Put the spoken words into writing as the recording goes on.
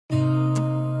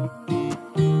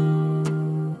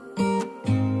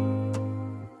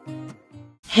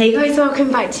Hey guys,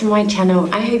 welcome back to my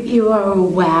channel. I hope you are all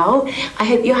well. I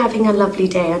hope you're having a lovely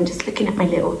day. I'm just looking at my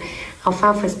little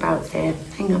alfalfa sprouts here.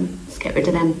 Hang on, let's get rid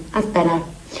of them. That's better.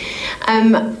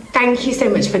 Thank you so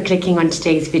much for clicking on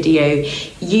today's video.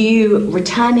 You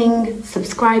returning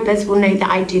subscribers will know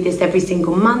that I do this every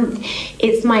single month.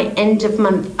 It's my end of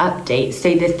month update.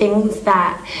 So the things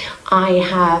that I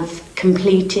have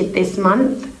completed this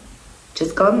month,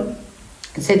 just gone.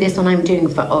 So this one I'm doing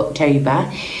for October.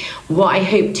 What I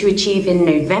hope to achieve in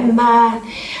November,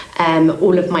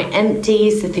 all of my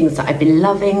empties, the things that I've been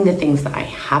loving, the things that I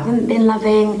haven't been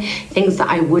loving, things that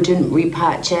I wouldn't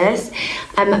repurchase.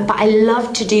 But I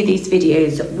love to do these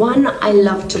videos. One, I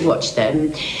love to watch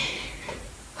them.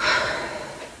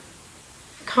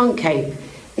 Can't cope.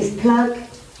 This plug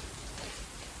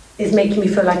is making me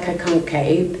feel like I can't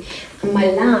cope. And my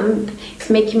lamp is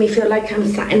making me feel like I'm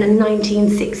sat in a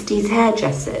 1960s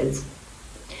hairdresser's.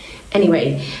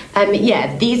 Anyway,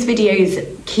 yeah, these videos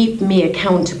keep me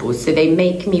accountable, so they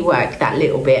make me work that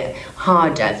little bit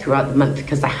harder throughout the month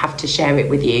because I have to share it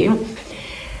with you.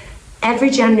 Every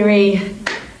January,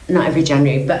 not every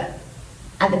January, but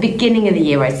at the beginning of the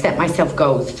year, I set myself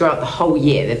goals throughout the whole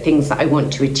year, the things that I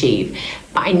want to achieve.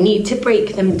 But I need to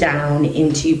break them down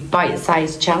into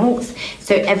bite-sized chunks,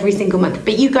 so every single month.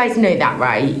 But you guys know that,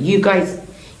 right? You guys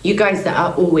that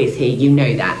are always here, you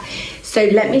know that. So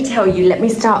let me tell you, let me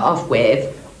start off with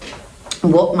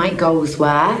what my goals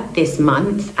were this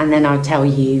month, and then I'll tell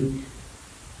you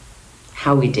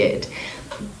how we did.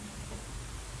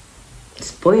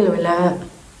 Spoiler alert.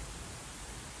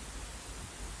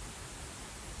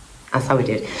 That's how we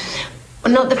did.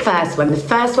 Well, not the first one. The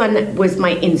first one was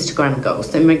my Instagram goal.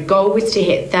 So my goal was to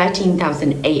hit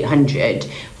 13,800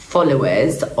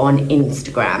 followers on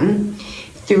Instagram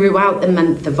throughout the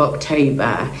month of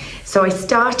October. So I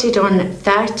started on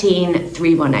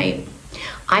 13,318.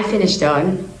 I finished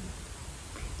on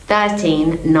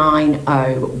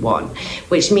 13,901,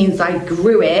 which means I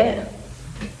grew it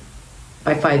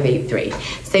by 583.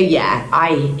 So yeah,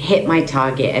 I hit my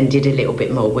target and did a little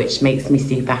bit more, which makes me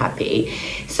super happy.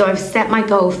 So I've set my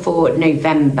goal for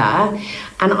November,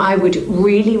 and I would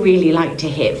really, really like to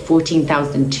hit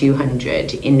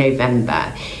 14,200 in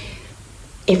November.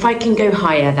 If I can go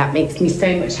higher, that makes me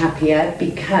so much happier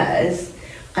because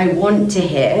I want to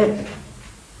hit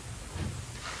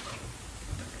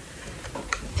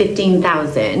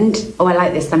 15,000. Oh, I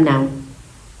like this thumbnail.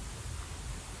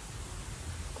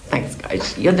 Thanks,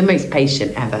 guys. You're the most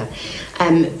patient ever.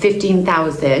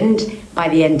 15,000 by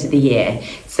the end of the year.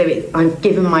 So I've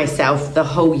given myself the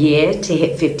whole year to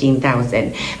hit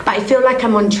 15,000. But I feel like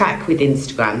I'm on track with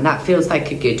Instagram. That feels like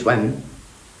a good one.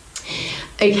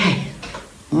 Okay.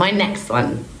 My next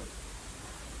one,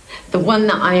 the one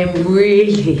that I am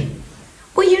really,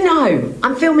 well, you know,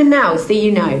 I'm filming now, so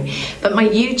you know, but my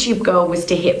YouTube goal was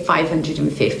to hit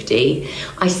 550.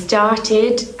 I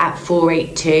started at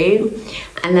 482,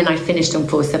 and then I finished on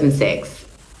 476.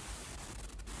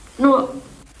 Not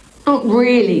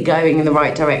really going in the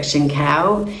right direction,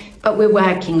 Cal, but we're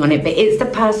working on it. But it's a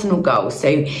personal goal, so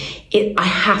I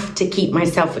have to keep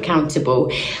myself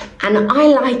accountable. And I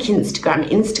like Instagram.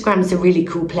 Instagram's a really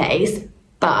cool place,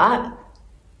 but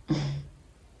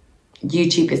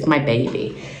YouTube is my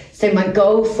baby. So my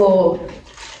goal for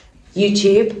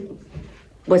YouTube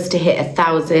was to hit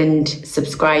 1,000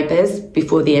 subscribers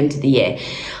before the end of the year.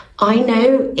 I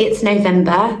know it's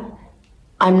November.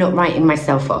 I'm not writing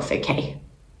myself off, okay?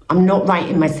 I'm not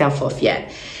writing myself off yet.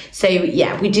 So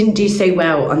yeah, we didn't do so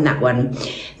well on that one.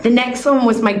 The next one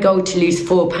was my goal to lose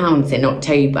 4 pounds in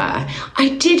October.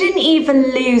 I didn't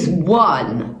even lose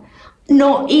one,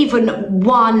 not even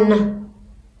 1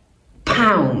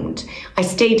 pound. I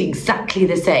stayed exactly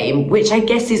the same, which I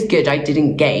guess is good. I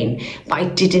didn't gain, but I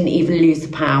didn't even lose a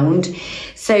pound.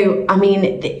 So, I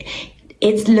mean,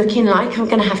 it's looking like I'm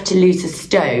gonna have to lose a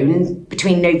stone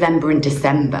between November and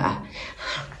December.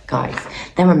 Guys,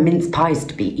 there are mince pies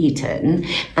to be eaten,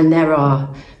 and there are,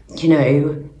 you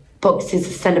know, boxes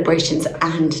of celebrations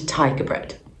and tiger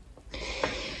bread.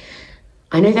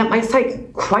 I know that might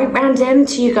sound quite random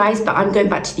to you guys, but I'm going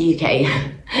back to the UK,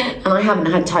 and I haven't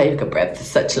had tiger bread for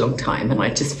such a long time, and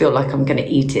I just feel like I'm gonna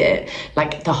eat it,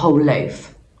 like the whole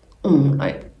loaf.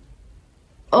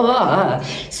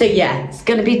 So yeah, it's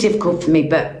gonna be difficult for me,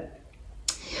 but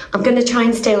I'm going to try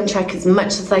and stay on track as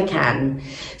much as I can.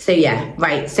 So yeah,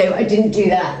 right, so I didn't do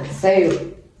that.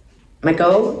 So my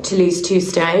goal, to lose 2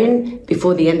 stone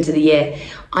before the end of the year.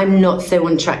 I'm not so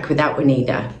on track with that one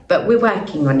either. But we're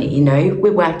working on it, you know.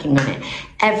 We're working on it.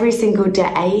 Every single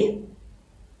day,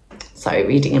 sorry,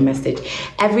 reading a message.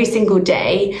 Every single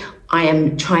day, I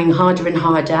am trying harder and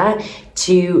harder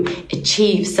to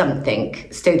achieve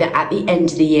something so that at the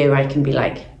end of the year I can be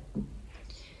like,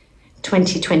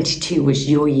 2022 was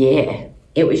your year.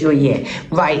 It was your year.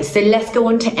 Right, so let's go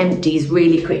on to empties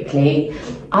really quickly.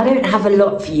 I don't have a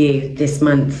lot for you this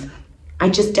month. I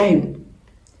just don't.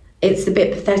 It's a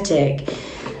bit pathetic.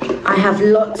 I have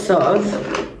lots of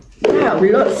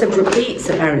repeats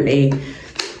apparently.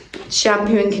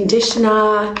 Shampoo and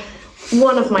conditioner.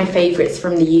 One of my favourites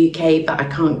from the UK, but I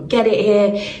can't get it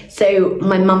here. So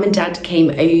my mum and dad came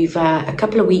over a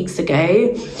couple of weeks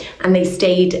ago and they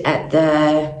stayed at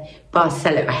the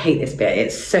Barcelona. I hate this bit,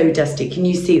 it's so dusty. Can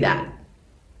you see that?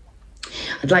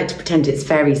 I'd like to pretend it's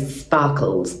fairy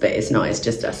sparkles, but it's not, it's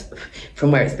just us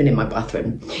from where it's been in my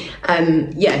bathroom.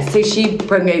 Yeah, so she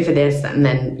brought over this and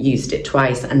then used it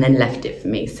twice and then left it for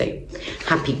me. So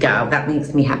happy girl, that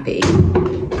makes me happy.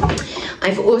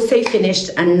 I've also finished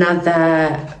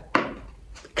another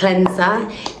cleanser.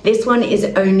 This one is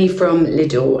only from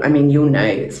Lidl. I mean, you'll know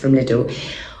it's from Lidl.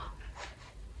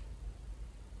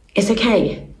 It's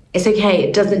okay. It's okay.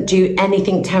 It doesn't do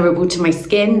anything terrible to my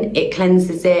skin. It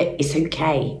cleanses it. It's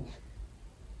okay.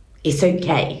 It's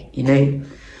okay, you know.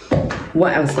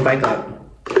 What else have I got?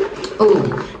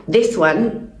 Oh, this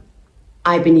one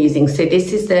I've been using. So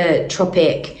this is the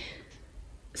Tropic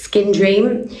Skin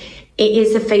Dream. It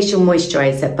is a facial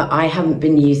moisturiser, but I haven't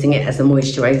been using it as a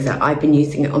moisturiser. I've been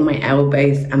using it on my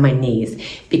elbows and my knees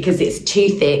because it's too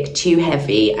thick, too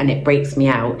heavy, and it breaks me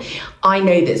out. I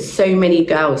know that so many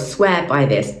girls swear by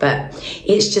this, but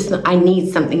it's just not, I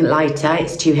need something lighter.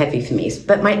 It's too heavy for me.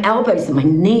 But my elbows and my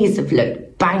knees have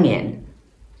looked banging.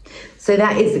 So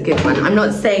that is a good one. I'm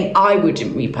not saying I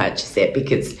wouldn't repurchase it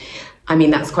because, I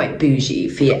mean, that's quite bougie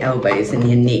for your elbows and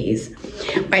your knees.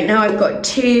 Right now I've got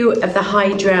 2 of the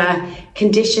Hydra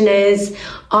conditioners.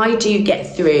 I do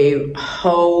get through a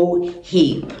whole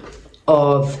heap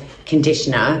of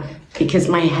conditioner because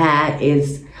my hair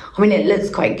is, I mean, it looks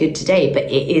quite good today, but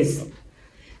it is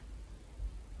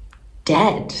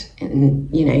dead.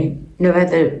 And, you know, no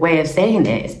other way of saying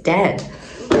it, it's dead.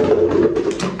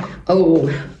 Oh,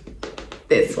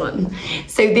 this one.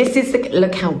 So this is the,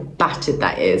 look how battered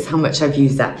that is, how much I've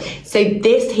used that. So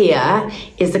this here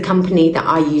is the company that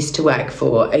I used to work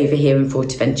for over here in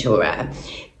Fuerteventura.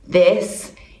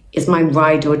 This is my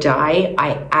ride or die.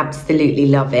 I absolutely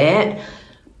love it.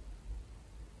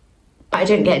 But I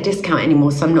don't get a discount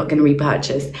anymore, so I'm not going to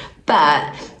repurchase.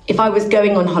 But if I was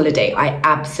going on holiday, I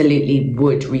absolutely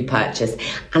would repurchase.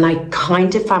 And I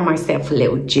kind of found myself a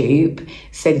little dupe,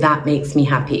 so that makes me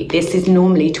happy. This is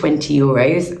normally 20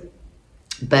 euros,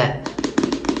 but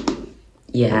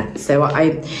yeah, so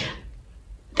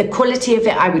the quality of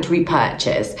it, I would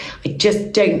repurchase. I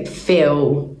just don't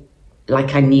feel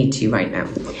like I need to right now.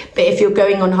 But if you're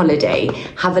going on holiday,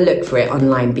 have a look for it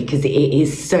online because it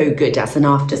is so good as an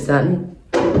after sun.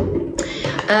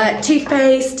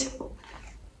 Toothpaste.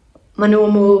 My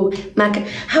normal MAC.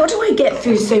 How do I get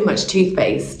through so much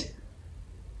toothpaste?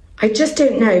 I just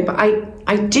don't know, but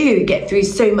I do get through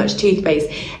so much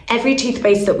toothpaste. Every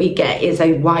toothpaste that we get is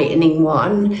a whitening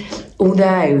one,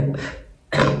 although,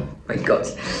 oh my God,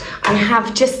 I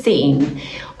have just seen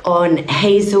on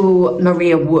Hazel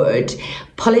Maria Wood,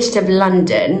 Polished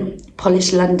London,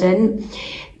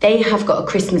 they have got a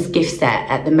Christmas gift set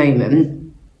at the moment.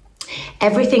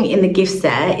 Everything in the gift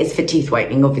set is for teeth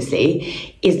whitening,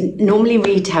 obviously, is normally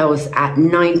retails at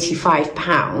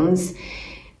 £95,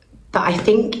 but I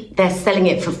think they're selling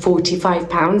it for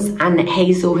 £45 and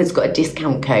Hazel has got a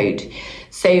discount code.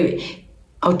 So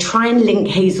I'll try and link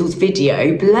Hazel's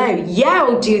video below. Yeah,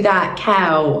 I'll do that,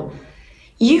 Cal.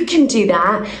 You can do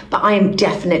that, but I am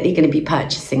definitely going to be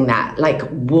purchasing that. Like,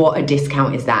 what a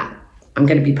discount is that? I'm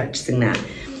going to be purchasing that.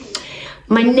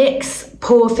 My NYX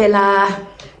pore filler.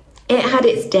 It had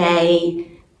its day.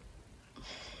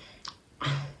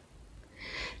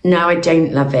 No, I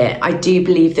don't love it. I do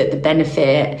believe that the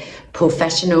Benefit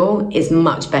Professional is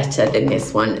much better than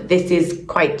this one. This is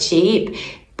quite cheap,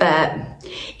 but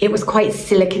it was quite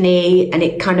silicone-y and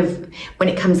it kind of, when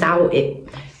it comes out, it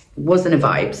wasn't a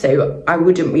vibe. So I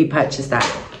wouldn't repurchase that.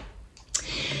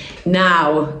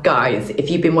 Now, guys, if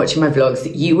you've been watching my vlogs,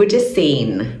 you would have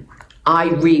seen I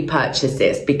repurchased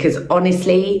this because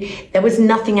honestly, there was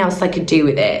nothing else I could do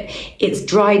with it. It's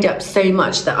dried up so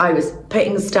much that I was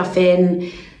putting stuff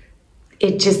in.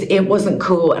 It wasn't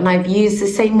cool. And I've used the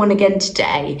same one again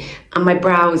today. And my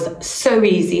brows, so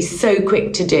easy, so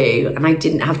quick to do. And I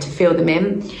didn't have to fill them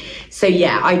in. So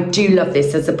yeah, I do love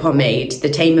this as a pomade. The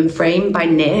Tame and Frame by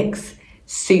NYX.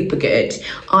 Super good.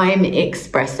 I'm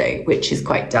Espresso, which is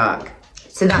quite dark.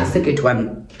 So that's a good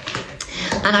one.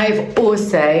 And I've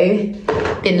also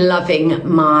been loving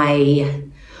my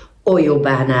oil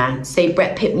burner. So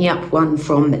Brett picked me up one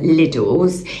from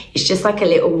Lidl's. It's just like a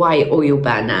little white oil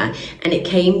burner, and it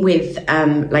came with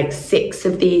like six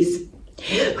of these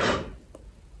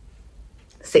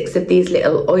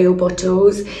little oil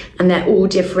bottles, and they're all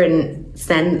different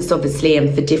scents, obviously,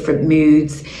 and for different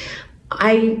moods.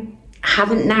 I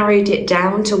haven't narrowed it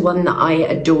down to one that I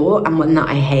adore and one that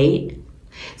I hate.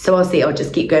 So I'll see, I'll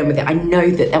just keep going with it. I know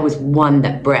that there was one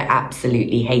that Brett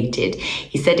absolutely hated.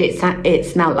 He said it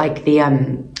smelled like the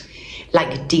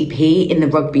like DP in the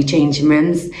rugby changing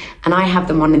rooms, and I have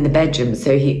them on in the bedroom,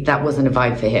 so that wasn't a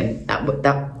vibe for him.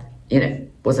 That you know,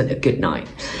 wasn't a good night.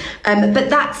 But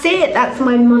that's it. That's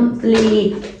my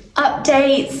monthly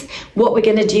updates, what we're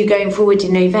going to do going forward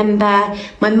in November,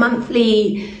 my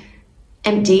monthly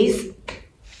empties,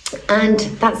 and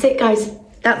that's it, guys.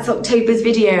 That's October's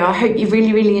video. I hope you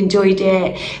really enjoyed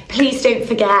it. Please don't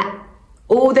forget,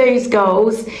 all those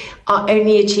goals are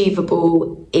only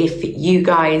achievable if you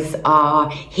guys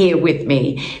are here with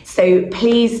me. So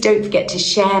please don't forget to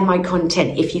share my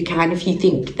content if you can. If you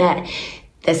think that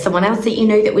there's someone else that you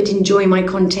know that would enjoy my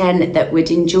content, that would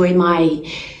enjoy my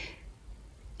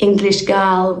English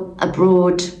girl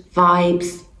abroad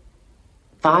vibes.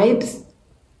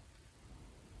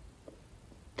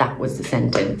 That was the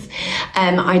sentence.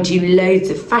 I do loads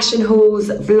of fashion hauls,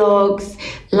 vlogs,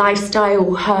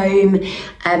 lifestyle, home.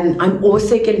 I'm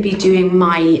also going to be doing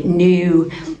my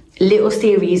new little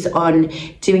series on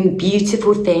doing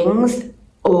beautiful things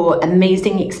or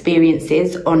amazing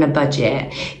experiences on a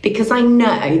budget, because I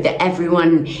know that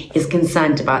everyone is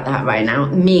concerned about that right now,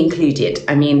 me included.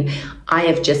 I mean, I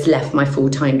have just left my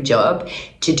full-time job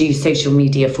to do social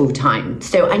media full-time,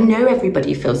 so I know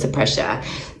everybody feels the pressure.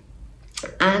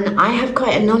 And I have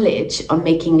quite a knowledge on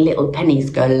making little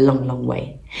pennies go a long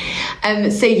way.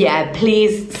 So yeah,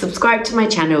 please subscribe to my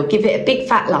channel, give it a big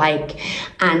fat like,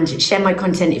 and share my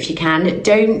content if you can.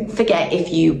 Don't forget, if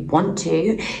you want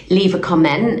to, leave a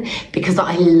comment, because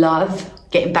I love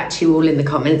getting back to you all in the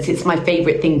comments. It's my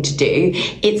favorite thing to do.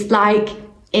 It's like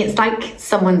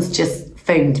someone's just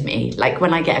phoned me. Like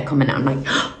when I get a comment, I'm like,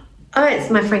 oh,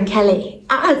 it's my friend Kelly.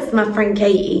 Oh, it's my friend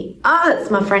Katie. Oh,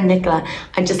 it's my friend Nicola.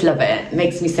 I just love it. It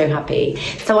makes me so happy.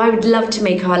 So I would love to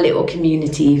make our little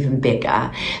community even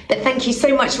bigger. But thank you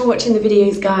so much for watching the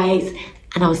videos, guys.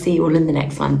 And I'll see you all in the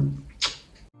next one.